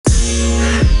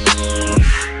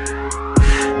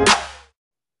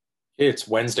It's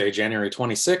Wednesday, January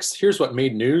 26th. Here's what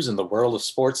made news in the world of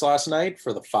sports last night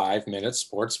for the 5-Minute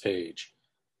Sports page.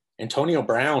 Antonio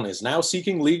Brown is now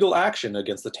seeking legal action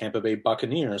against the Tampa Bay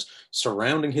Buccaneers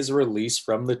surrounding his release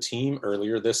from the team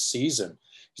earlier this season.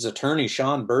 His attorney,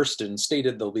 Sean Burston,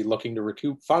 stated they'll be looking to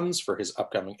recoup funds for his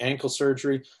upcoming ankle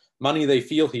surgery, money they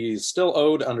feel he is still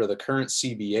owed under the current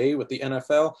CBA with the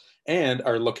NFL, and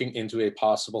are looking into a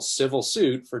possible civil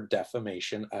suit for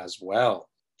defamation as well.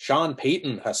 Sean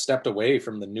Payton has stepped away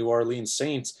from the New Orleans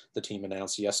Saints, the team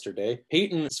announced yesterday.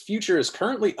 Payton's future is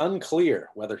currently unclear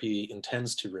whether he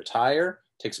intends to retire,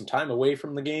 take some time away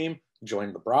from the game,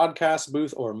 join the broadcast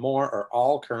booth, or more are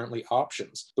all currently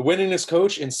options. The winningest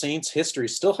coach in Saints history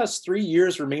still has 3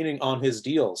 years remaining on his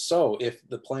deal, so if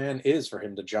the plan is for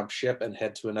him to jump ship and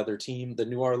head to another team, the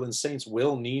New Orleans Saints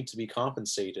will need to be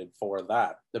compensated for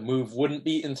that. The move wouldn't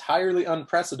be entirely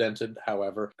unprecedented,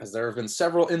 however, as there have been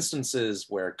several instances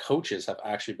where coaches have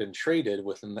actually been traded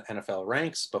within the NFL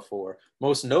ranks before,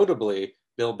 most notably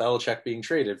Bill Belichick being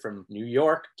traded from New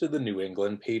York to the New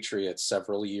England Patriots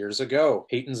several years ago.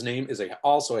 Payton's name is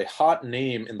also a hot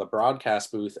name in the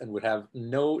broadcast booth and would have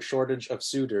no shortage of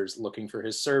suitors looking for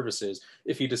his services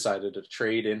if he decided to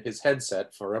trade in his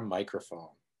headset for a microphone.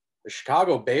 The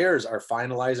Chicago Bears are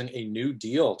finalizing a new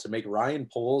deal to make Ryan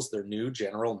Poles their new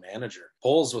general manager.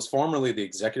 Poles was formerly the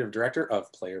executive director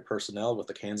of player personnel with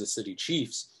the Kansas City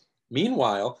Chiefs.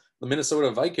 Meanwhile, the Minnesota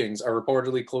Vikings are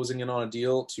reportedly closing in on a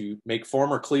deal to make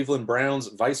former Cleveland Browns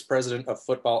Vice President of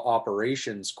Football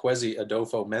Operations Kwesi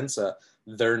Adofo-Mensah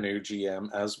their new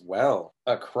GM as well.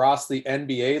 Across the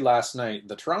NBA last night,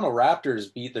 the Toronto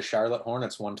Raptors beat the Charlotte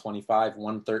Hornets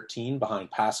 125-113 behind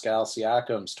Pascal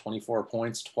Siakam's 24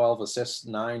 points, 12 assists,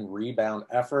 9 rebound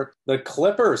effort. The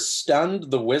Clippers stunned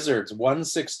the Wizards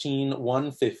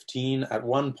 116-115. At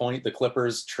one point, the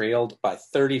Clippers trailed by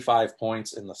 35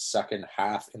 points in the second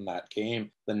half in that game.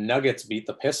 The Nuggets beat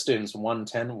the Pistons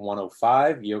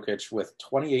 110-105. Jokic with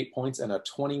 28 points and a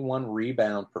 21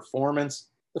 rebound performance.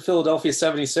 The Philadelphia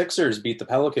 76ers beat the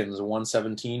Pelicans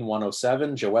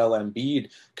 117-107. Joel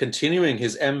Embiid continuing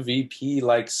his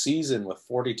MVP-like season with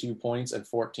 42 points and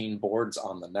 14 boards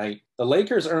on the night. The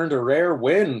Lakers earned a rare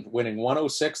win, winning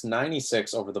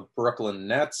 106-96 over the Brooklyn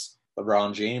Nets.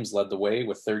 LeBron James led the way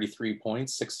with 33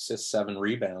 points, 6 assists, 7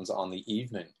 rebounds on the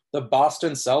evening. The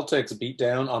Boston Celtics beat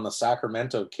down on the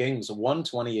Sacramento Kings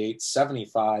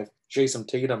 128-75. Jason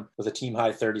Tatum with a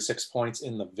team-high 36 points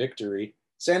in the victory.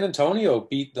 San Antonio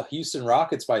beat the Houston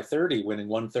Rockets by 30, winning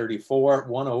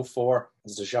 134-104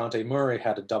 as DeJounte Murray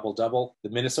had a double-double. The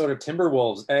Minnesota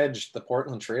Timberwolves edged the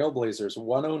Portland Trailblazers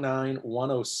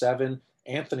 109-107.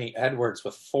 Anthony Edwards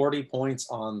with 40 points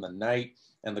on the night.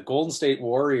 And the Golden State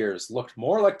Warriors looked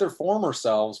more like their former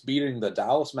selves, beating the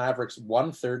Dallas Mavericks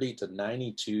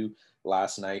 130-92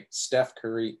 last night. Steph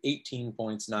Curry, 18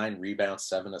 points, 9 rebounds,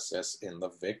 7 assists in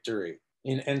the victory.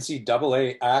 In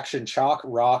NCAA action, chalk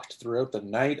rocked throughout the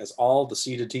night as all the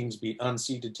seeded teams beat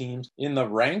unseeded teams. In the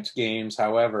ranked games,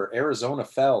 however, Arizona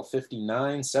fell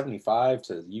 59-75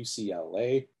 to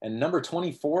UCLA, and number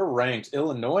 24 ranked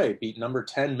Illinois beat number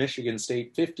 10 Michigan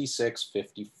State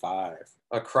 56-55.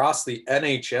 Across the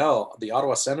NHL, the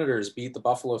Ottawa Senators beat the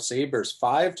Buffalo Sabres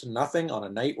 5-0 on a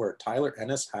night where Tyler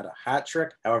Ennis had a hat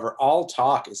trick. However, all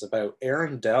talk is about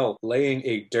Aaron Dell laying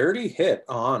a dirty hit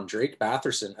on Drake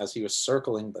Batherson as he was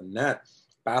circling the net.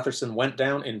 Batherson went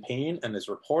down in pain and is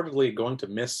reportedly going to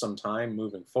miss some time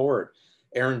moving forward.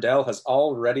 Aaron Dell has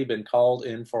already been called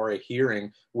in for a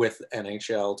hearing with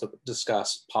NHL to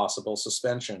discuss possible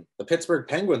suspension. The Pittsburgh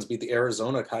Penguins beat the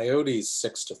Arizona Coyotes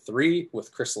 6-3,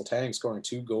 with Chris Letang scoring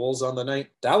 2 goals on the night.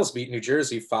 Dallas beat New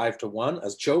Jersey 5-1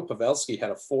 as Joe Pavelski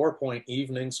had a 4-point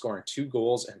evening, scoring 2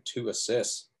 goals and 2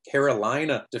 assists.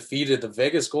 Carolina defeated the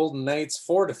Vegas Golden Knights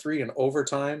 4-3 in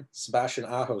overtime. Sebastian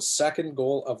Aho's second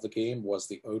goal of the game was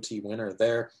the OT winner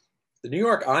there. The New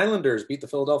York Islanders beat the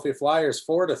Philadelphia Flyers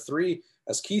 4-3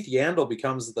 as Keith Yandle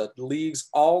becomes the league's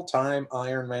all-time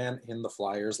Ironman in the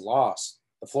Flyers' loss.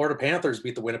 The Florida Panthers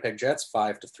beat the Winnipeg Jets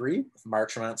 5-3, with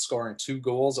Marchment scoring 2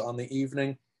 goals on the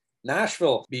evening.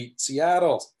 Nashville beat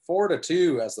Seattle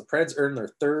 4-2 as the Preds earned their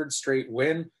 3rd straight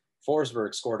win.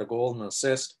 Forsberg scored a goal and an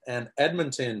assist, and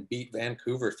Edmonton beat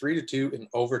Vancouver 3-2 in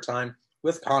overtime,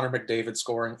 with Connor McDavid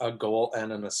scoring a goal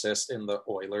and an assist in the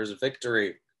Oilers'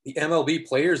 victory. The MLB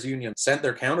Players Union sent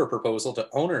their counter-proposal to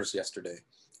owners yesterday.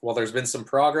 While there's been some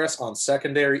progress on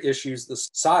secondary issues, the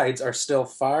sides are still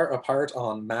far apart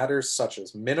on matters such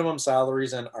as minimum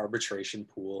salaries and arbitration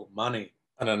pool money.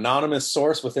 An anonymous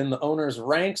source within the owners'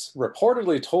 ranks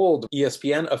reportedly told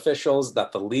ESPN officials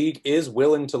that the league is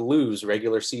willing to lose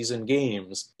regular season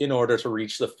games in order to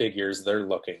reach the figures they're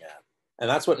looking at. And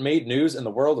that's what made news in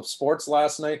the world of sports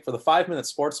last night. For the 5-Minute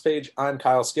Sports Page, I'm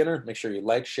Kyle Skinner. Make sure you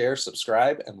like, share,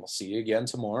 subscribe, and we'll see you again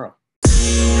tomorrow.